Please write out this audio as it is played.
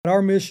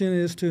Our mission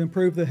is to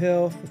improve the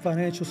health, the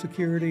financial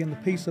security, and the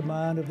peace of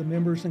mind of the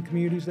members and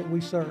communities that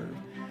we serve.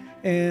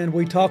 And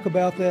we talk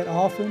about that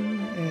often,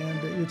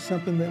 and it's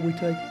something that we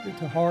take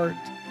to heart.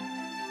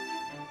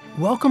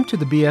 Welcome to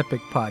the Be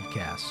Epic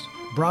podcast,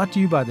 brought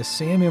to you by the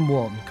Sam M.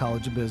 Walton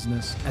College of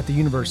Business at the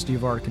University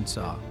of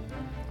Arkansas.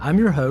 I'm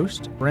your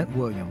host, Brent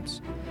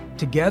Williams.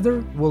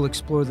 Together, we'll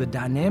explore the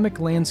dynamic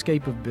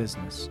landscape of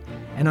business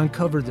and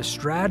uncover the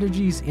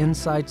strategies,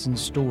 insights, and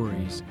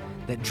stories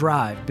that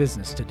drive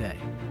business today.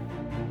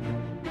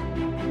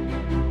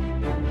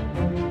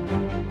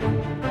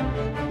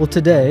 Well,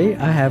 today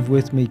I have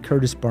with me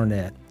Curtis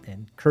Barnett,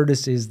 and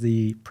Curtis is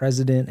the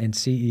president and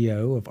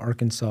CEO of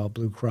Arkansas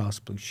Blue Cross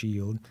Blue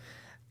Shield.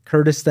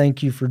 Curtis,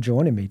 thank you for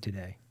joining me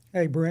today.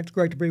 Hey, Brent, it's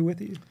great to be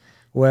with you.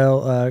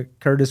 Well,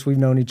 Curtis, we've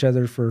known each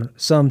other for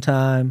some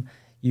time.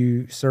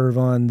 You serve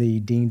on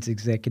the Dean's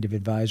Executive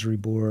Advisory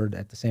Board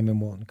at the Sam M.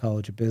 Walton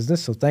College of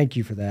Business, so thank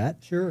you for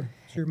that. Sure,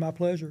 my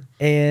pleasure.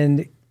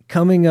 And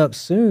coming up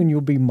soon,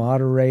 you'll be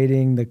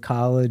moderating the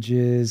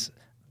college's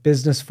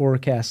Business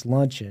Forecast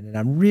Luncheon, and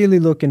I'm really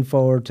looking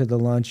forward to the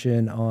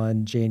luncheon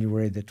on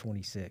January the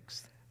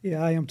 26th.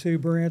 Yeah, I am too,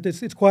 Brent.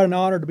 It's quite an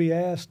honor to be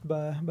asked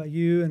by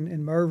you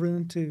and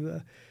Mervyn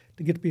to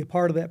get to be a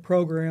part of that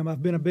program.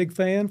 I've been a big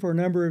fan for a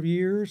number of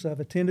years.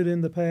 I've attended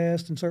in the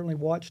past and certainly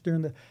watched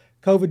during the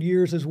COVID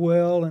years as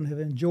well, and have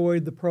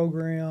enjoyed the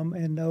program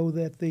and know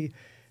that the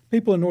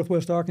people in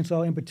Northwest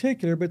Arkansas in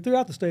particular, but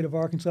throughout the state of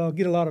Arkansas,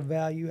 get a lot of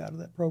value out of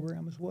that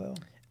program as well.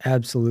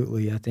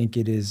 Absolutely. I think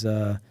it is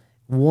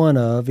one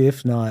of,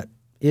 if not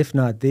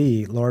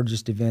the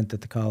largest event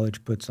that the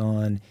college puts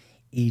on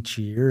each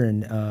year.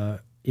 And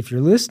if you're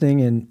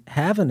listening and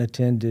haven't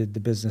attended the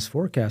Business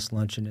Forecast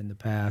Luncheon in the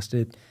past,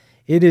 it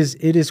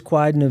is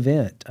quite an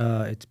event.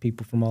 It's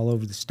people from all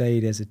over the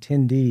state as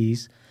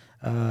attendees,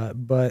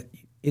 but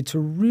it's a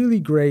really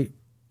great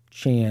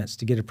chance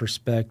to get a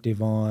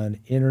perspective on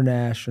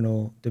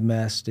international,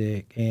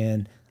 domestic,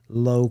 and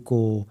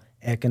local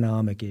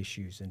economic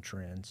issues and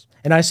trends.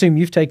 And I assume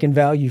you've taken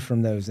value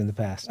from those in the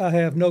past. I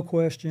have, no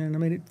question. I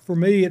mean, for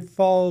me, it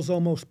falls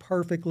almost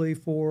perfectly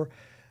for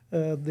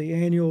the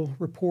annual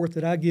report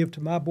that I give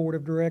to my board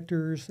of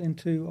directors and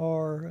to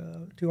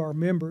our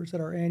members at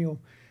our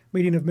annual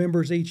meeting of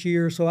members each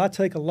year. So I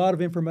take a lot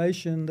of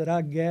information that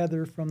I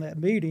gather from that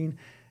meeting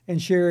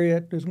and share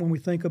it as when we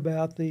think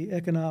about the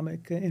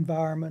economic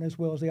environment as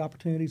well as the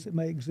opportunities that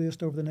may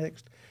exist over the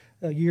next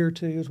year or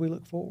two as we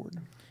look forward.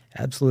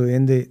 Absolutely.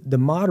 And the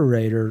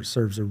moderator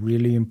serves a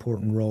really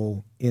important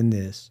role in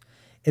this.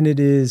 And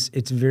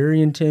it's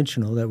very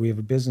intentional that we have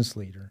a business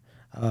leader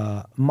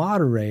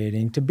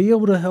moderating to be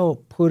able to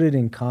help put it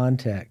in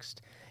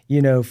context,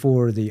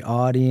 for the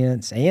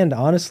audience and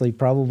honestly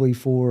probably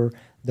for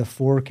the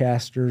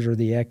forecasters or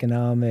the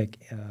economic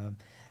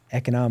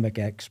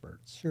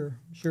experts.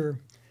 Sure.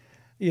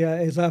 Yeah,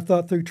 as I've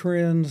thought through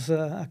trends,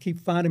 I keep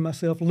finding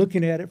myself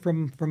looking at it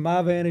from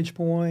my vantage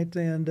point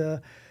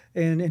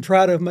and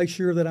try to make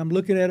sure that I'm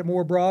looking at it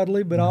more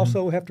broadly, but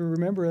also have to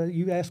remember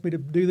you asked me to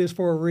do this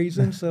for a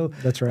reason. So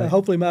that's right.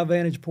 Hopefully my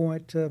vantage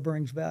point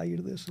brings value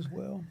to this as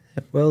well.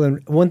 Well,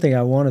 and one thing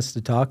I want us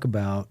to talk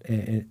about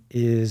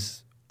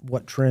is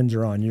what trends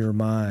are on your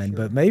mind. Sure.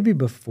 But maybe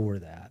before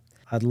that,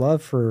 I'd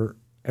love for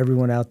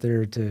everyone out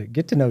there to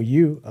get to know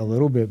you a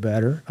little bit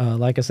better.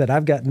 Like I said,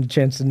 I've gotten a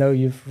chance to know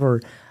you for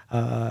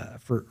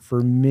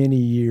many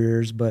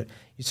years, but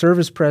you serve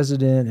as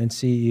president and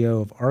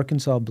CEO of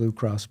Arkansas Blue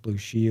Cross Blue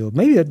Shield.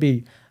 Maybe that'd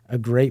be a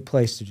great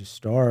place to just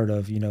start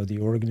of, the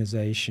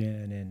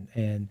organization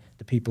and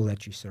the people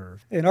that you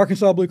serve. In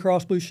Arkansas Blue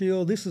Cross Blue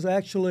Shield, this is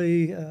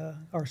actually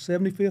our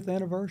 75th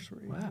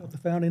anniversary of the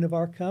founding of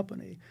our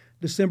company.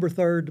 December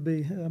 3rd, to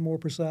be more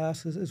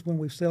precise, is when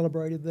we've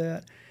celebrated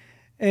that.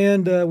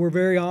 And we're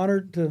very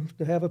honored to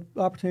have an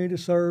opportunity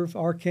to serve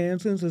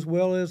Arkansans as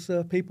well as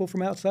people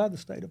from outside the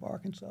state of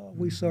Arkansas.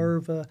 We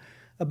serve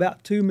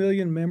about 2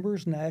 million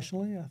members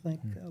nationally. I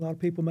think a lot of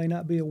people may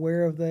not be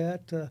aware of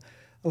that.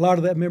 A lot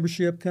of that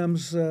membership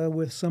comes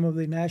with some of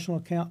the national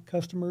account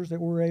customers that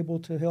we're able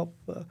to help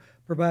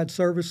provide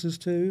services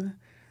to.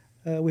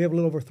 We have a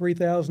little over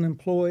 3,000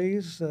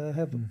 employees,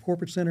 have a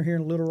corporate center here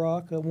in Little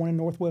Rock, one in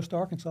Northwest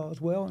Arkansas as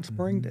well, in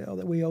Springdale,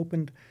 that we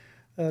opened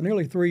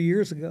nearly 3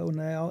 years ago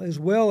now, as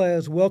well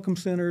as welcome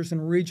centers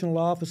and regional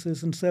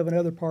offices in 7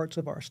 other parts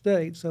of our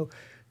state. So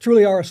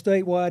truly are a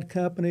statewide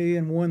company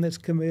and one that's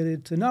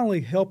committed to not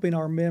only helping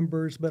our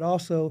members, but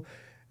also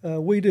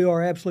we do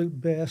our absolute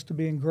best to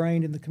be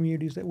ingrained in the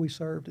communities that we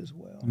served as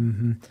well.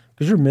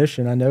 Because your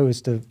mission, I know, is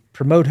to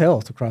promote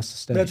health across the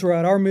state. That's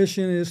right. Our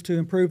mission is to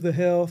improve the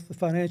health, the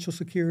financial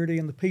security,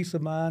 and the peace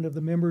of mind of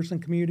the members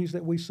and communities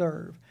that we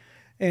serve.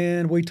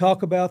 And we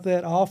talk about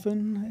that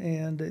often,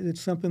 and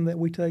it's something that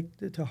we take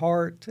to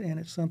heart, and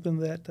it's something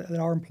that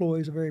our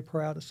employees are very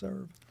proud to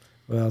serve.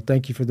 Well,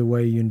 thank you for the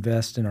way you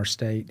invest in our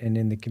state and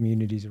in the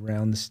communities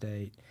around the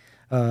state.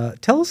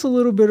 Tell us a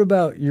little bit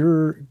about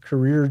your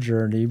career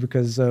journey,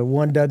 because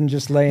one doesn't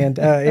just land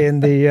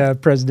in the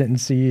president and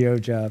CEO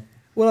job.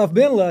 Well, I've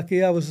been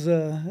lucky. I was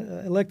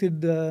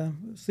elected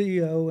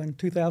CEO in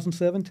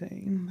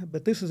 2017,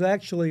 but this is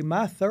actually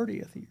my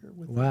 30th year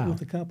with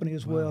the company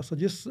as well. So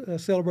just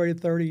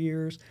celebrated 30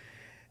 years.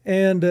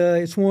 And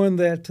it's one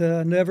that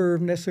never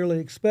necessarily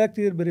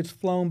expected, but it's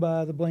flown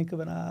by the blink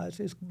of an eye.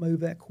 It's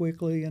moved that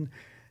quickly. And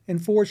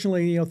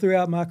fortunately,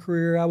 throughout my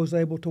career, I was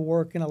able to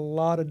work in a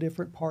lot of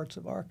different parts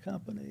of our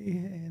company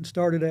and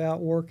started out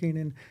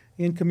working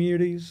in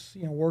communities,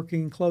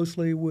 working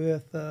closely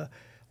with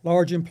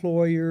large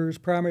employers,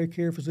 primary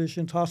care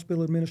physicians,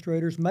 hospital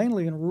administrators,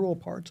 mainly in rural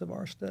parts of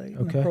our state.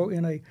 Okay.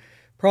 In a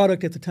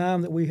product at the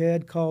time that we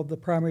had called the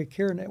Primary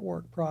Care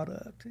Network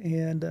product.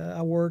 And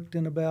I worked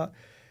in about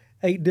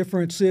 8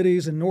 different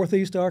cities in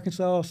northeast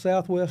Arkansas,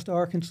 southwest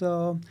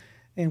Arkansas,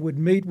 and would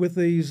meet with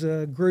these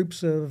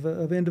groups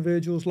of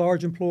individuals,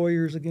 large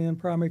employers, again,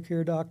 primary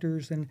care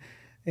doctors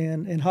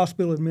and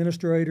hospital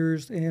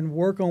administrators, and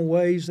work on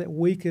ways that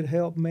we could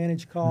help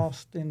manage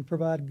costs and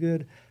provide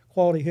good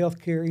quality health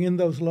care in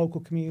those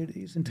local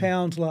communities, in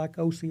towns like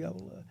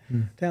Osceola,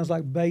 towns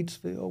like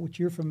Batesville, which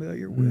you're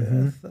familiar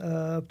with,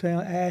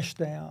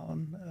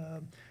 Ashdown,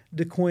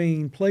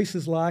 DeQueen,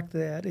 places like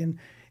that. And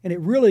it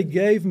really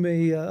gave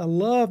me a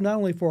love not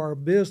only for our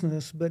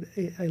business, but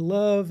a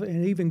love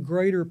and even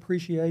greater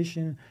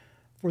appreciation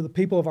for the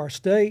people of our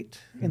state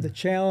and the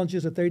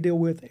challenges that they deal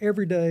with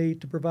every day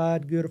to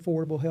provide good,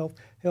 affordable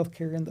health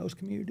care in those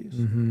communities.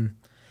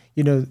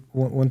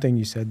 One thing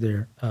you said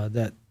there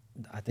that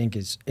I think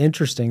is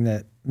interesting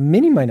that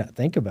many might not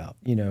think about,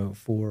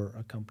 for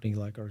a company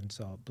like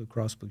Arkansas Blue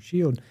Cross Blue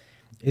Shield,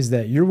 is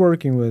that you're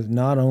working with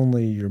not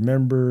only your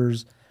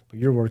members, but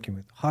you're working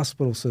with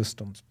hospital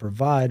systems,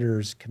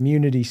 providers,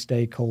 community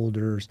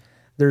stakeholders.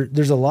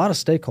 There's a lot of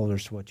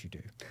stakeholders to what you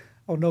do.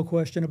 Oh, no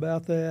question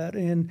about that.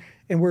 And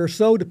we're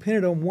so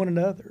dependent on one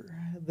another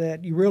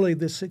that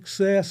the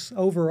success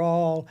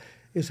overall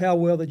is how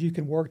well that you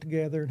can work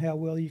together and how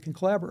well you can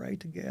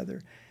collaborate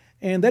together.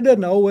 And that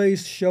doesn't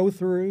always show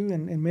through.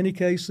 And in many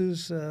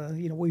cases,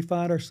 we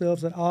find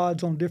ourselves at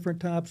odds on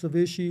different types of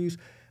issues.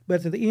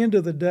 But at the end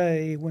of the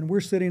day, when we're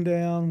sitting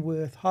down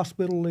with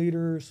hospital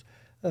leaders,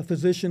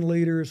 physician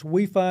leaders,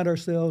 we find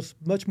ourselves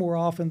much more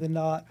often than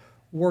not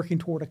working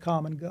toward a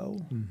common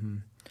goal. Mm-hmm.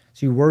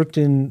 So you worked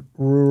in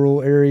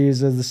rural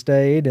areas of the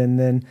state, and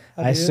then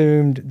I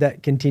assumed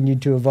that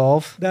continued to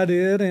evolve? I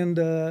did, and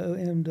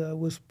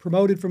was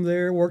promoted from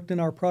there, worked in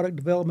our product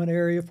development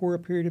area for a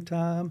period of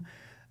time.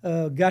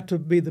 Got to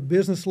be the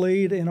business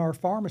lead in our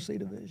pharmacy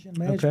division,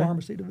 managed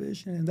pharmacy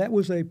division. And that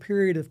was a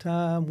period of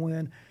time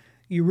when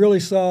you really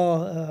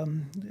saw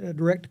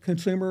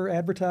direct-to-consumer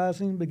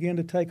advertising begin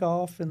to take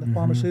off in the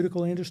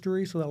pharmaceutical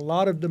industry. So a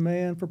lot of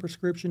demand for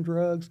prescription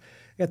drugs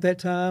at that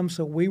time.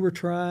 So we were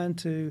trying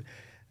to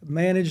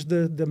manage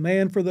the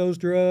demand for those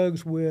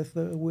drugs with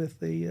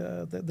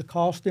the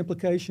cost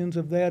implications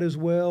of that as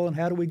well, and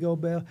how do we go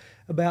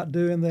about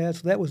doing that.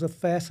 So that was a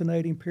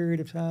fascinating period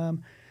of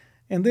time.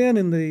 And then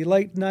in the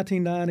late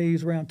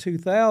 1990s, around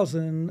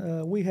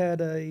 2000, we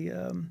had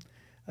a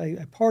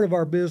part of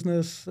our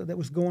business that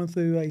was going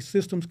through a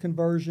systems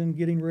conversion,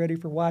 getting ready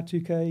for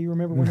Y2K. You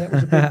remember when that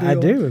was a big deal? I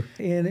do.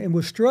 And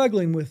was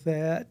struggling with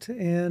that.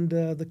 And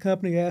the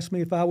company asked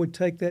me if I would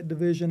take that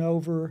division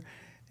over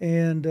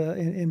and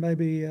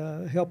maybe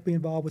help be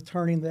involved with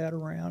turning that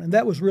around. And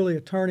that was really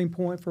a turning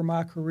point for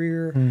my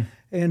career.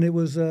 And it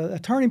was a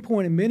turning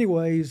point in many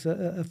ways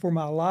for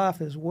my life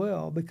as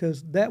well,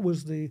 because that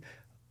was the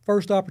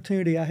first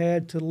opportunity I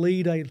had to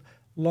lead a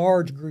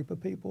large group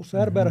of people. So I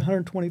had about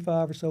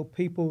 125 or so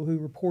people who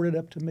reported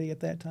up to me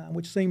at that time,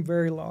 which seemed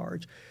very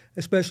large,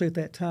 especially at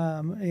that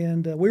time.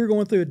 And we were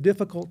going through a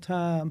difficult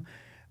time,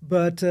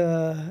 but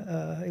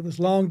it was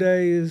long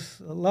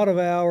days, a lot of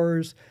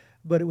hours,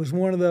 but it was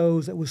one of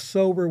those that was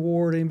so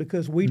rewarding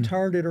because we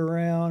turned it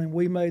around and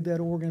we made that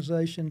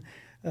organization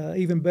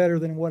even better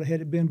than what it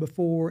had been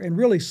before, and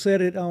really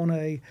set it on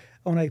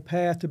a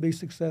path to be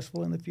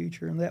successful in the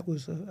future. And that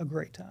was a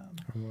great time.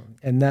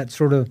 And that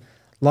sort of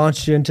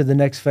launched you into the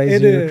next phase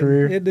of your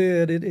career? It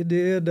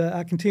did.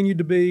 I continued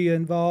to be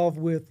involved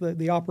with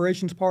the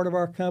operations part of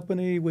our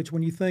company, which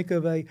when you think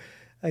of a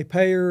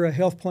payer, a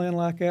health plan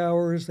like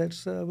ours,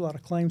 that's a lot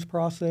of claims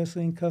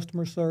processing,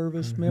 customer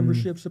service,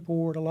 membership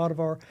support, a lot of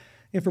our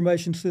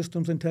information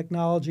systems and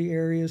technology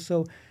areas.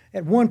 So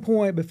at one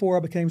point before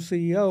I became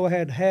CEO,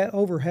 I had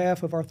over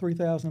half of our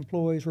 3,000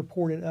 employees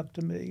reported up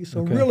to me.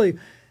 So really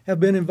have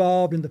been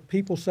involved in the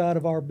people side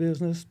of our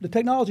business, the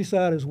technology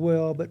side as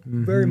well, but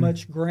very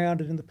much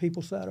grounded in the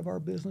people side of our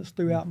business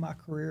throughout my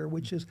career,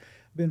 which has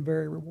been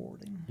very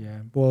rewarding. Yeah.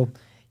 Well,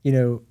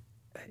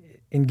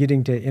 in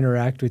getting to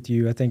interact with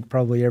you, I think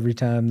probably every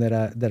time that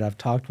I've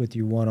talked with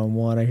you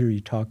one-on-one, I hear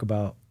you talk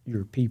about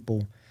your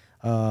people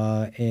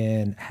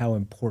and how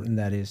important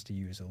that is to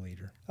you as a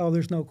leader. Oh,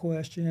 there's no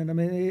question. I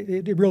mean,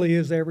 it really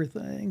is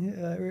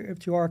everything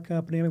to our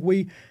company. I mean,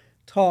 we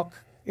talk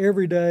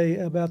every day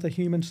about the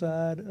human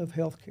side of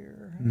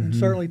healthcare, and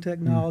certainly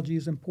technology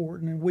is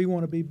important, and we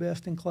want to be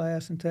best in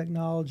class in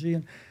technology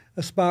and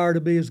aspire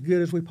to be as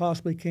good as we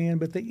possibly can.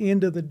 But at the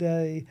end of the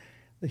day,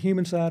 the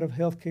human side of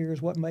healthcare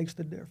is what makes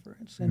the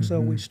difference. And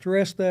so we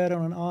stress that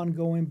on an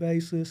ongoing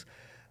basis.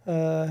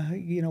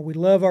 We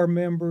love our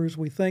members.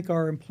 We think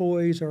our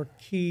employees are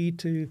key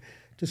to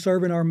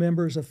serving our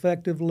members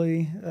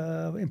effectively.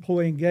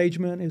 Employee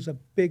engagement is a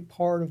big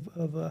part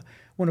of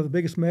one of the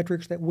biggest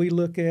metrics that we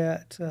look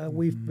at.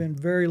 We've been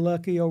very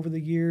lucky over the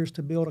years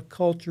to build a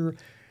culture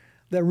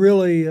that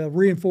really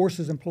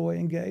reinforces employee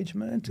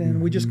engagement.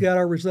 And we just got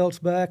our results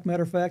back,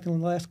 matter of fact, in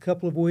the last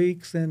couple of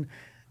weeks. And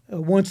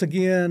once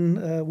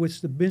again,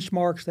 with the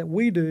benchmarks that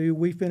we do,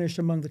 we finished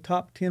among the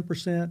top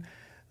 10%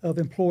 of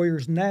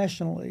employers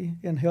nationally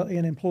in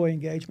employee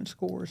engagement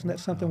scores, and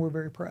that's something we're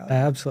very proud of.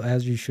 Absolutely,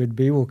 as you should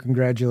be. Well,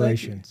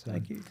 congratulations.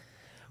 Thank you.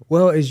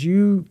 Well, as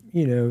you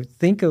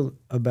think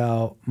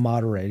about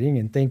moderating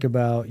and think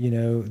about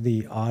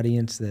the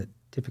audience that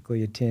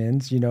typically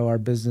attends our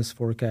Business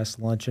Forecast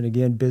Luncheon,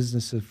 again,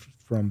 businesses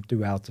from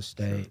throughout the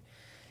state.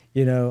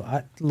 Sure.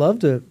 I'd love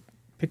to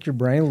pick your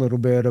brain a little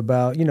bit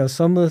about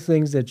some of the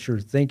things that you're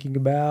thinking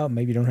about,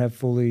 maybe you don't have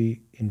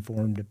fully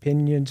informed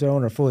opinions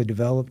on or fully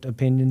developed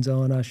opinions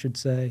on, I should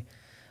say.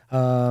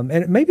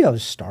 And maybe I'll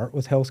just start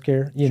with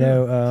healthcare.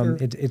 Sure.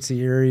 It's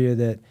the area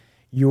that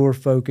you're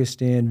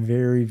focused in,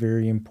 very,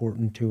 very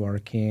important to our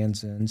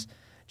Kansans.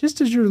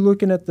 Just as you're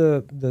looking at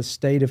the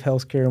state of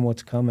healthcare and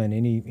what's coming,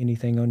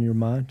 anything on your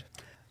mind?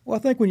 Well,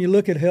 I think when you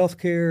look at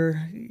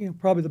healthcare,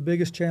 probably the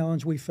biggest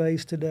challenge we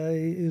face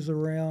today is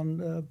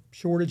around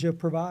shortage of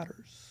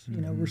providers.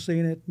 We're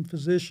seeing it in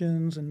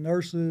physicians and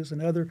nurses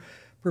and other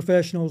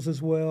professionals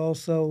as well.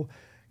 So,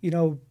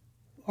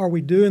 are we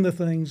doing the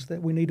things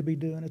that we need to be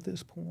doing at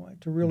this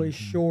point to really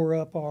shore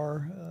up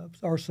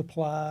our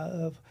supply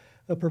of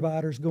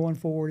providers going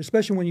forward,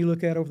 especially when you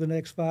look at over the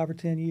next 5 or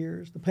 10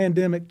 years? The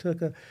pandemic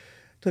took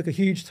a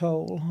huge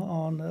toll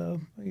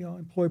on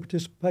employee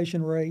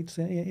participation rates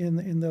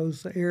in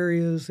those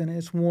areas, and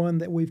it's one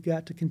that we've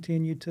got to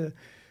continue to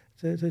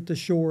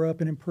shore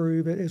up and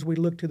improve as we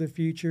look to the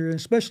future, and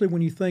especially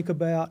when you think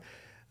about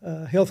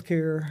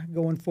healthcare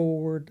going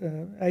forward,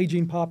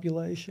 aging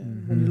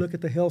population. When you look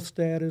at the health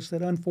status,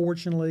 that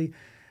unfortunately,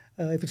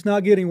 if it's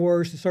not getting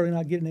worse, it's certainly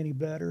not getting any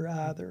better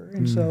either.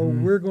 And so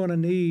we're going to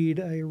need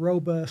a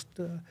robust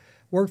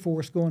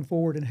workforce going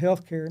forward in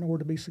healthcare in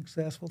order to be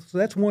successful. So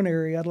that's one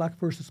area I'd like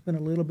for us to spend a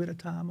little bit of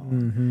time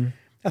on.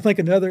 I think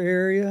another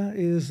area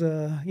is,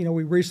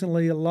 we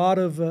recently a lot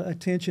of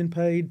attention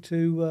paid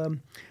to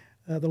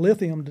the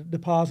lithium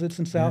deposits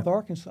in South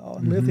Arkansas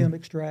and lithium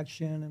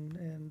extraction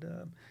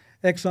and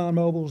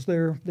ExxonMobil's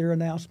their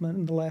announcement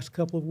in the last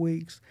couple of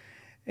weeks.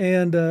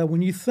 And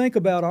when you think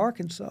about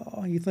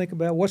Arkansas, you think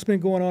about what's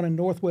been going on in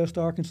northwest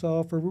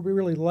Arkansas for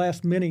really the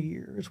last many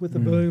years with the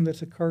boom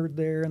that's occurred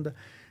there and the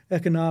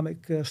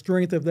economic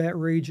strength of that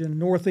region,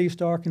 northeast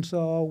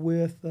Arkansas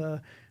with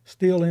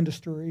steel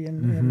industry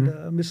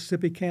and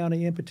Mississippi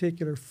County in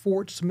particular,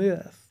 Fort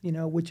Smith,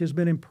 which has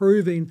been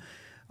improving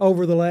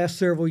over the last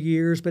several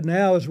years, but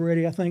now is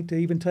ready, I think, to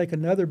even take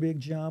another big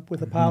jump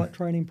with a pilot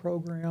training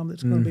program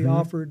that's going to be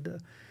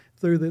offered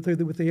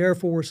with the Air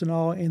Force and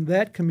all in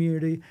that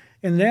community.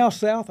 And now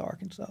South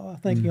Arkansas. I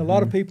think a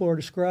lot of people are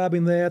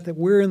describing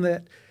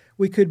that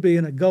we could be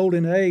in a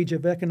golden age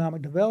of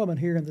economic development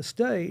here in the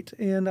state.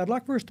 And I'd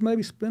like for us to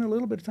maybe spend a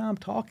little bit of time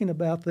talking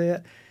about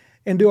that.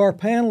 And do our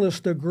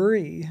panelists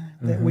agree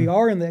that we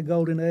are in that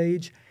golden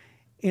age?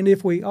 And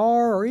if we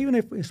are, or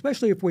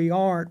especially if we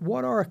aren't,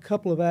 what are a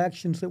couple of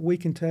actions that we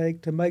can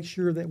take to make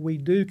sure that we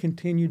do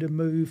continue to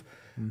move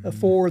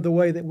forward the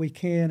way that we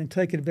can and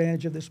take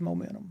advantage of this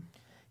momentum?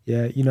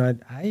 Yeah,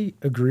 I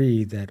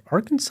agree that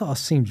Arkansas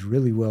seems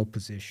really well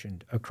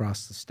positioned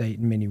across the state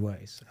in many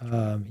ways.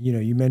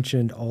 You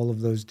mentioned all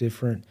of those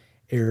different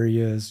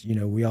areas.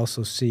 We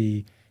also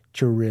see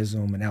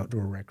tourism and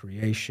outdoor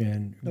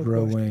recreation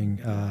growing.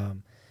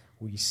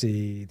 We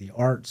see the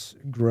arts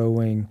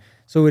growing.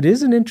 So it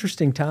is an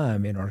interesting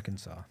time in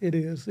Arkansas. It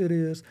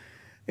is.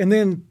 And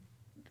then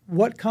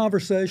what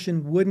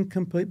conversation wouldn't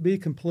be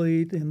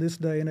complete in this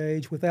day and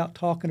age without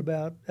talking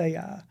about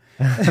AI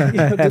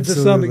to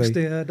some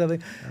extent?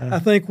 I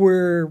think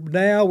we're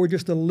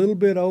just a little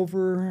bit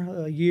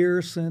over a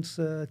year since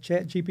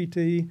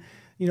ChatGPT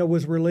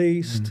was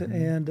released.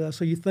 And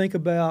so you think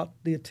about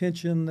the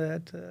attention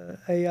that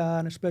AI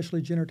and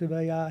especially generative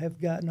AI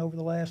have gotten over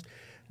the last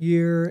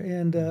year.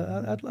 And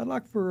I'd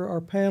like for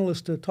our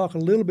panelists to talk a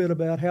little bit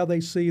about how they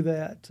see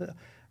that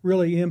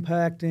really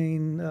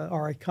impacting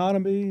our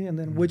economy, and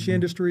then which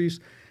industries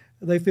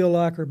they feel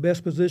like are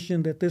best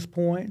positioned at this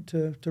point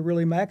to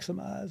really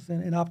maximize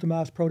and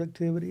optimize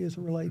productivity as it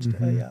relates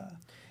to AI.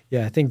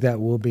 Yeah, I think that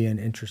will be an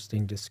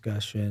interesting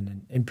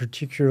discussion. And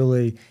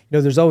particularly,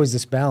 there's always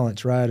this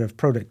balance, right, of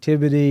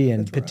productivity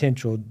and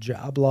potential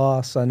job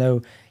loss. I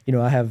know,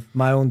 I have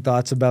my own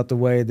thoughts about the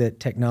way that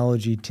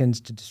technology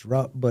tends to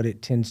disrupt, but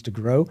it tends to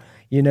grow,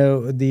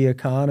 the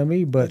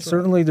economy. But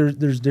certainly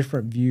there's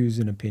different views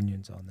and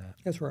opinions on that.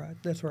 That's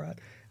right.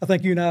 I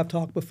think you and I have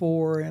talked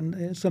before, and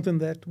it's something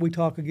that we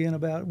talk again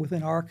about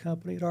within our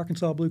company at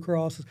Arkansas Blue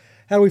Cross is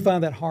how do we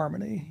find that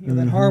harmony?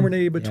 That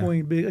harmony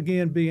between,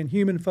 being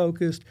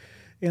human-focused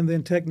and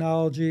then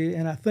technology.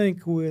 And I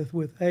think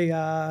with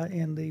AI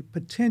and the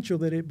potential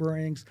that it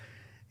brings,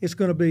 it's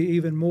going to be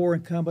even more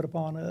incumbent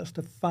upon us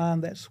to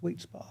find that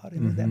sweet spot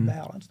and that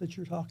balance that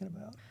you're talking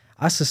about.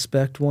 I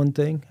suspect one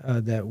thing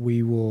that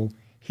we will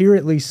hear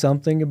at least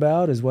something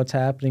about is what's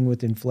happening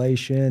with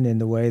inflation and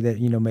the way that,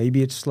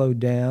 maybe it's slowed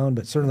down,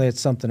 but certainly it's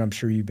something I'm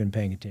sure you've been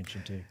paying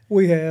attention to.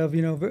 We have,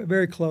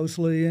 very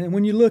closely. And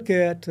when you look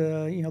at,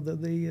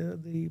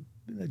 the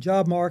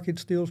job market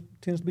still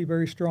tends to be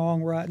very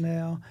strong right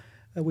now.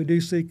 We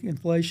do see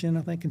inflation,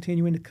 I think,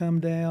 continuing to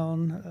come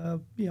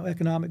down.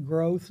 Economic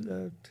growth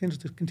tends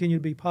to continue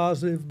to be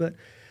positive, but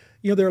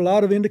there are a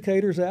lot of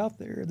indicators out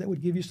there that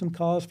would give you some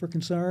cause for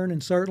concern,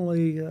 and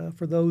certainly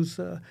for those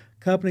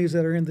companies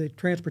that are in the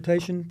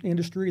transportation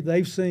industry,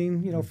 they've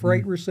seen,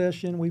 freight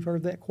recession. We've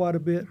heard that quite a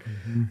bit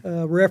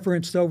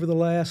referenced over the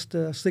last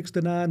 6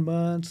 to 9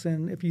 months,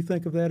 and if you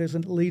think of that as a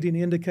leading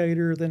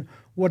indicator, then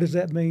what does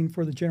that mean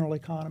for the general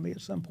economy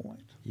at some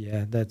point?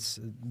 Yeah,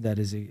 that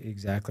is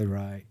exactly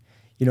right.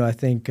 I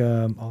think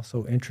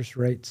also interest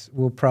rates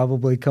will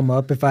probably come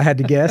up if I had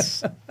to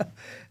guess.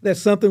 That's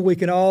something we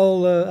can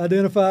all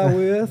identify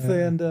with,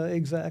 and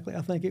exactly,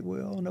 I think it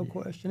will, no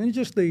question. And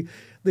just the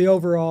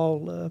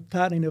overall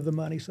tightening of the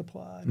money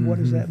supply, and what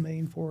does that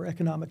mean for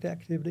economic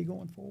activity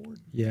going forward?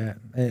 Yeah,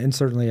 and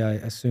certainly I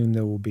assume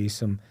there will be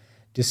some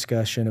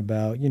discussion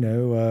about,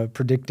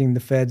 predicting the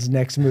Fed's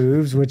next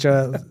moves, which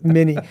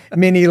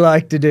many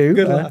like to do.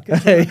 Good luck.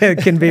 It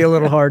can be a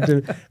little hard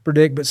to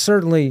predict, but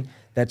certainly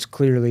that's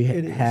clearly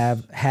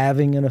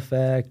having an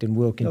effect and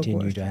will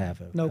continue to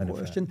have an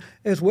question. Effect.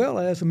 As well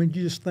as, you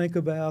just think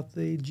about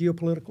the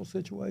geopolitical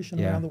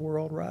situation around the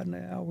world right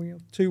now. We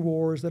have 2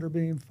 wars that are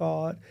being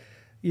fought.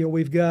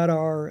 We've got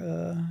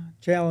our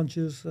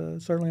challenges,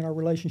 certainly in our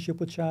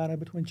relationship with China,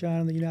 between China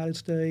and the United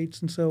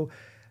States. And so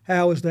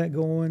how is that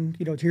going?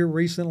 Here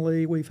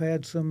recently we've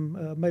had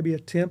some maybe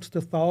attempts to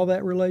thaw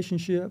that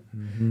relationship.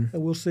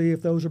 We'll see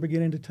if those are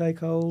beginning to take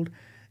hold.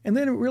 And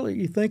then really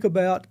you think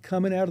about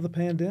coming out of the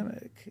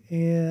pandemic,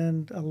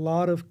 and a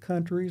lot of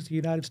countries, the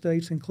United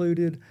States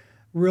included,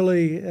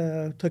 really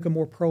took a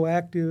more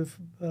proactive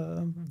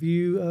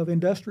view of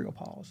industrial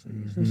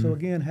policies. And so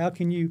again, how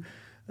can you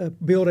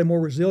build a more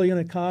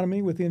resilient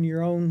economy within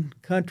your own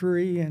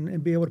country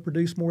and be able to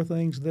produce more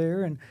things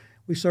there? And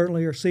we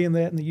certainly are seeing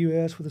that in the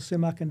U.S. with the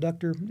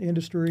semiconductor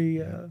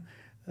industry,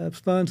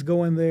 funds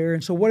going there.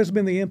 And so what has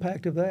been the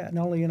impact of that,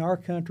 not only in our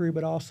country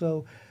but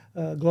also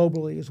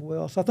globally as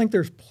well? So I think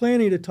there's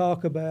plenty to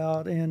talk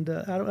about, and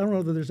I don't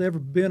know that there's ever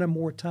been a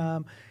more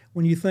time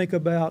when you think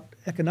about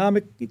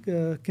economic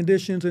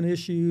conditions and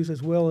issues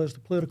as well as the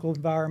political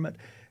environment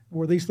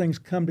where these things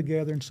come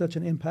together in such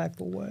an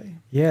impactful way.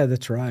 Yeah,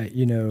 that's right.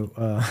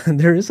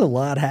 There is a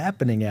lot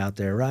happening out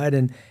there, right?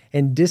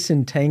 And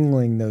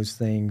disentangling those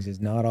things is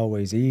not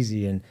always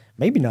easy, and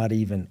maybe not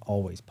even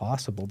always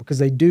possible, because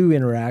they do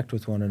interact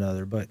with one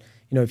another. But,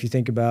 if you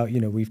think about,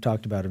 we've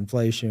talked about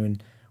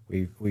inflation,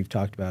 We've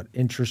talked about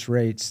interest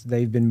rates.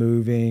 They've been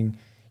moving.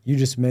 You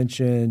just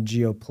mentioned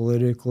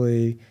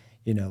geopolitically,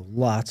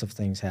 lots of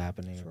things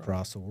happening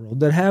across the world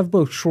that have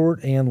both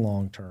short and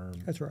long-term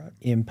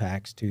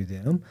impacts to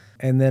them.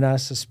 And then I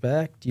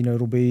suspect,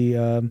 it'll be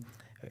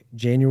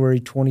January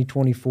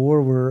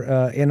 2024.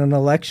 We're in an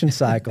election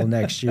cycle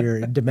next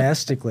year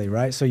domestically,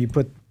 right? So you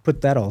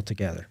put that all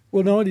together.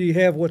 Well, not only do you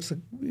have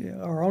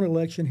our own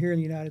election here in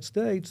the United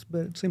States,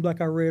 but it seems like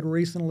I read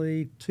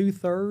recently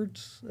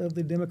 2/3 of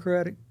the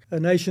Democratic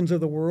nations of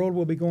the world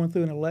will be going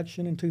through an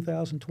election in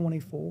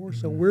 2024.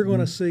 So we're going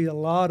to see a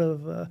lot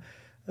of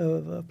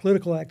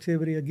political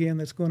activity, again,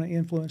 that's going to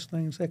influence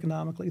things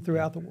economically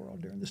throughout the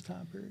world during this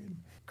time period.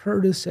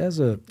 Curtis, as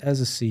a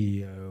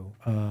CEO,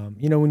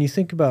 when you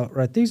think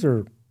about, these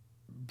are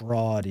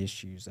broad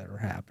issues that are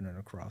happening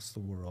across the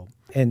world,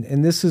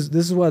 and this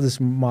is why this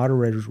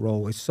moderator's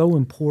role is so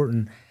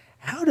important.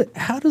 How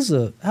does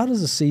a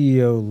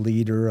CEO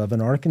leader of an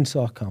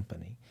Arkansas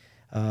company,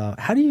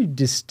 how do you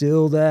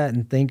distill that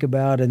and think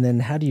about, and then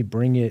how do you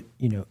bring it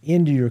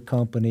into your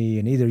company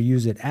and either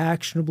use it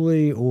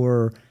actionably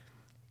or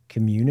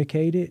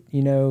communicate it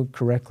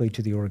correctly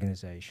to the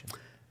organization?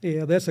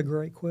 Yeah, that's a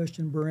great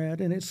question,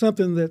 Brent, and it's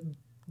something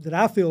that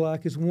I feel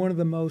like is one of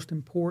the most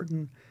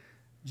important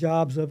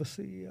jobs of a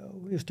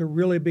CEO, is to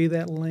really be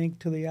that link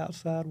to the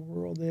outside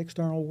world, the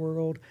external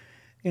world,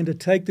 and to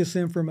take this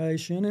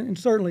information. And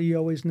certainly you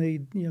always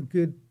need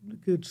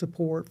good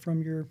support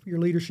from your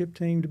leadership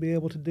team to be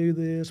able to do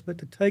this, but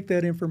to take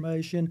that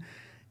information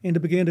and to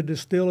begin to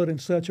distill it in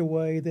such a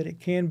way that it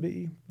can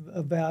be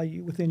of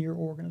value within your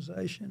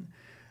organization.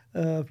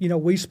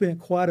 We spent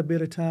quite a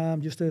bit of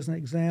time, just as an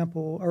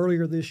example,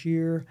 earlier this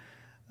year,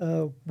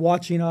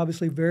 watching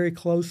obviously very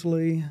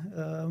closely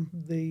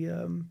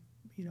the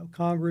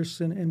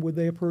Congress and would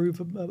they approve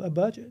a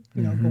budget,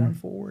 going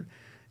forward.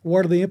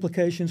 What are the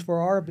implications for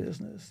our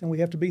business? And we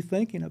have to be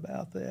thinking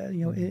about that.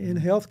 In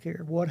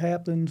healthcare, what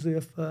happens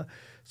if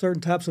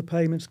certain types of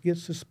payments get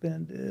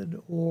suspended,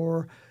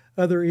 or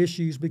other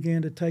issues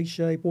begin to take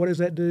shape. What does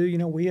that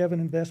do? We have an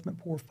investment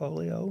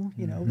portfolio,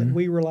 that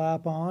we rely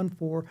upon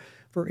for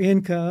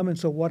income. And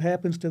so what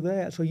happens to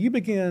that? So you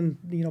begin,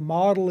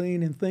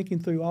 modeling and thinking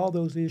through all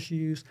those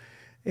issues.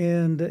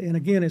 And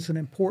again, it's an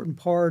important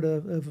part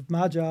of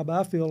my job,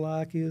 I feel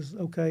like, is,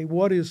 okay,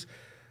 what is,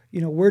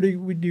 where do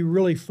you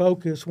really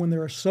focus when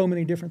there are so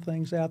many different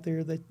things out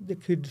there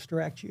that could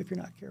distract you if you're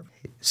not careful?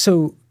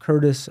 So,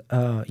 Curtis,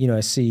 as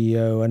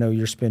CEO, I know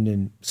you're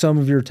spending some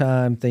of your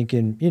time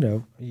thinking,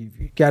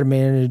 you've got to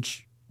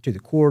manage to the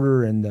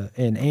quarter and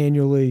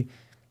annually.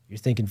 You're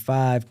thinking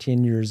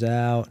 5-10 years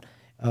out.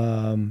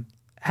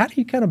 How do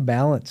you kind of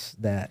balance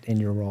that in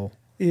your role?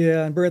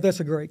 Yeah, and Brent, that's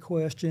a great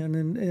question.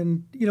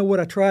 And what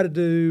I try to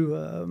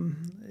do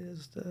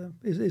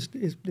is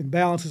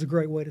balance is a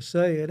great way to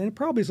say it, and it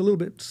probably is a little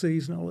bit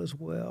seasonal as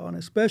well, and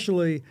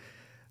especially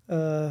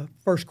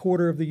first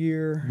quarter of the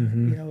year.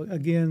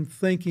 Again,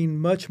 thinking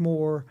much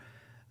more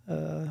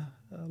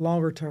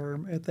longer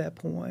term at that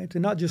point,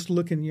 and not just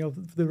looking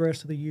for the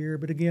rest of the year,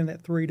 but again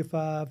that 3 to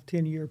 5,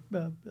 10 year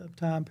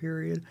time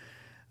period.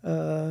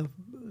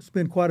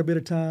 Spend quite a bit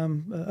of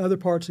time other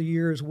parts of the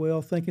year as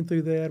well thinking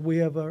through that. We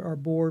have our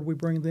board. We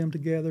bring them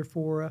together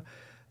for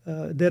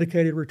a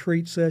dedicated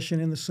retreat session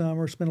in the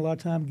summer. Spend a lot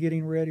of time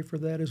getting ready for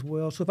that as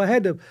well. So if I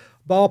had to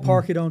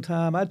ballpark it on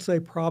time, I'd say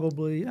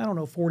probably,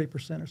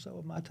 40% or so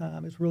of my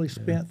time is really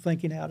spent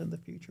thinking out in the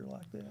future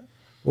like that.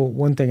 Well,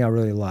 one thing I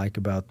really like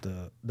about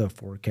the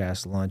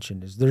Forecast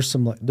Luncheon is there's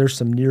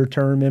some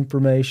near-term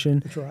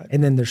information. That's right.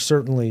 And then there's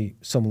certainly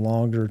some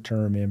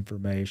longer-term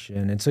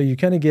information. And so you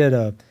kind of get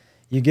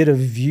a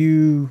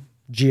view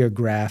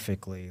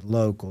geographically,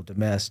 local,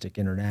 domestic,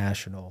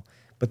 international,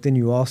 but then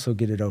you also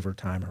get it over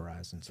time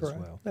horizons as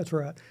well. That's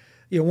right.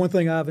 One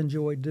thing I've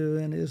enjoyed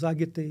doing is I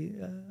get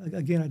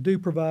I do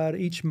provide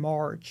each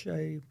March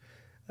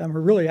I'm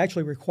really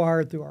actually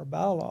required through our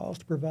bylaws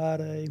to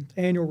provide an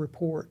annual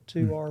report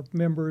to our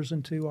members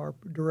and to our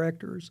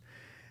directors.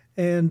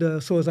 And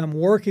so as I'm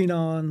working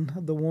on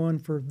the one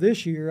for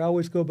this year, I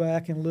always go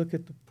back and look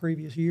at the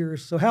previous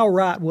years. So how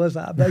right was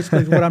I, basically,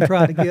 is what I'm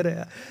trying to get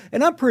at.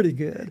 And I'm pretty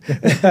good.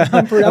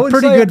 I'm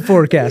pretty good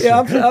forecaster. Yeah,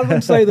 I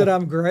wouldn't say that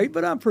I'm great,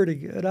 but I'm pretty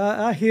good.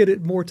 I hit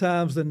it more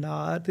times than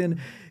not. And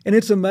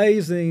it's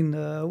amazing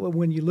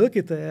when you look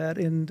at that.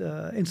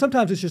 And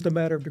sometimes it's just a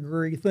matter of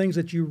degree. Things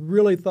that you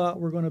really thought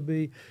were going to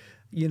be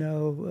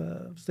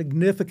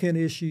significant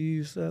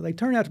issues. They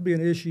turn out to be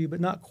an issue,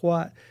 but not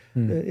quite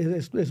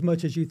as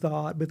much as you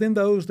thought. But then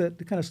those that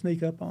kind of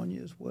sneak up on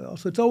you as well.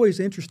 So it's always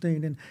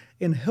interesting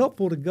and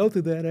helpful to go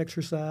through that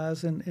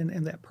exercise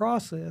and that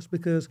process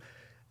because,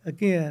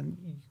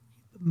 again,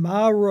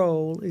 my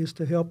role is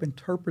to help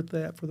interpret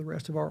that for the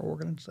rest of our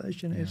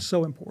organization. Yeah. It's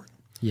so important.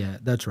 Yeah,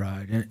 that's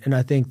right. And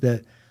I think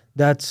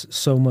that's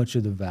so much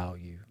of the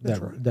value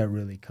that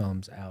really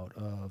comes out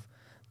of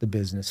the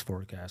Business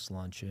Forecast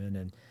Luncheon.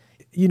 And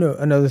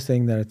another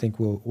thing that I think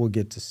we'll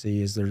get to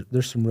see is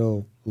there's some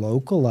real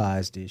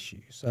localized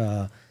issues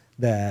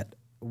that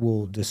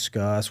we'll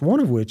discuss, one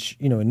of which,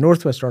 in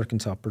Northwest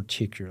Arkansas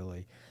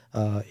particularly,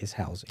 is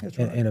housing. That's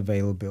right. and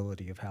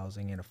availability of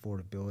housing and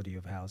affordability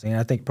of housing. And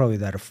I think probably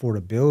that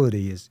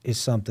affordability is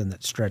something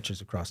that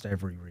stretches across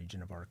every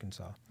region of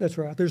Arkansas. That's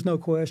right. There's no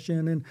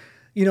question. And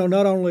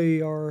not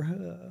only are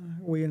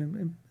we a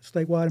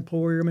statewide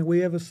employer, we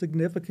have a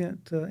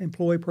significant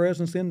employee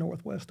presence in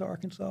Northwest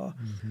Arkansas.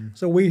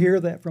 So we hear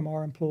that from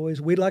our employees.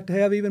 We'd like to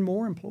have even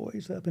more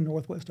employees up in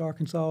Northwest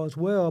Arkansas as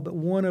well, but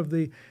one of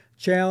the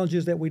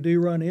challenges that we do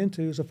run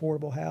into is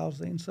affordable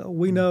housing. So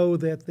we know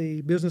that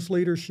the business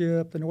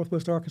leadership, the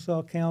Northwest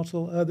Arkansas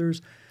Council,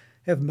 others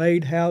have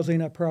made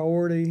housing a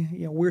priority.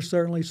 We're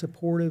certainly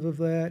supportive of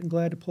that and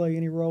glad to play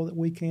any role that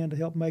we can to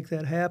help make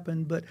that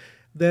happen. But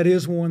that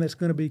is one that's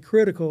going to be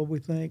critical, we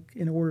think,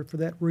 in order for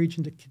that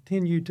region to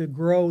continue to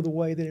grow the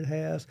way that it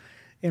has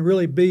and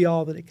really be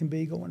all that it can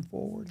be going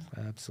forward.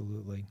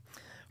 Absolutely.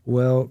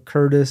 Well,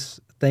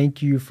 Curtis,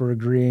 thank you for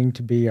agreeing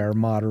to be our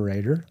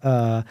moderator.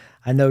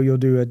 I know you'll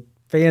do a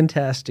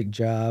fantastic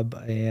job,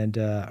 and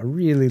I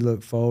really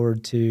look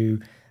forward to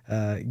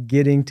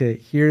getting to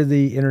hear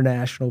the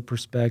international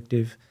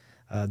perspective,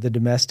 the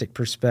domestic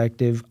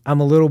perspective. I'm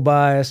a little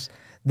biased.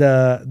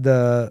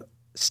 The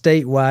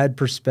statewide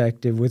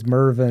perspective with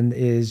Mervyn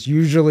is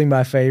usually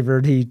my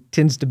favorite. He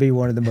tends to be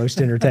one of the most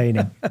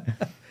entertaining.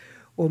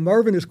 Well,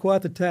 Mervyn is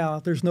quite the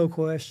talent. There's no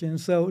question.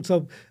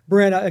 So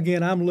Brent,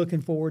 again, I'm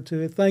looking forward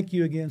to it. Thank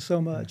you again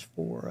so much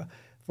for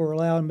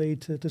allowing me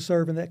to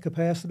serve in that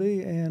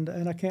capacity, and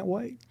I can't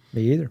wait.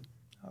 Me either.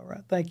 All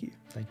right. Thank you.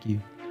 Thank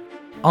you.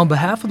 On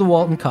behalf of the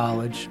Walton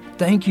College,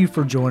 thank you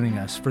for joining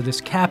us for this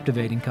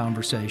captivating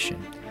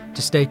conversation.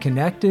 To stay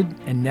connected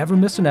and never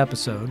miss an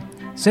episode,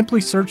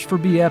 simply search for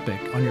Be Epic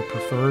on your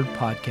preferred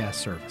podcast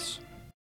service.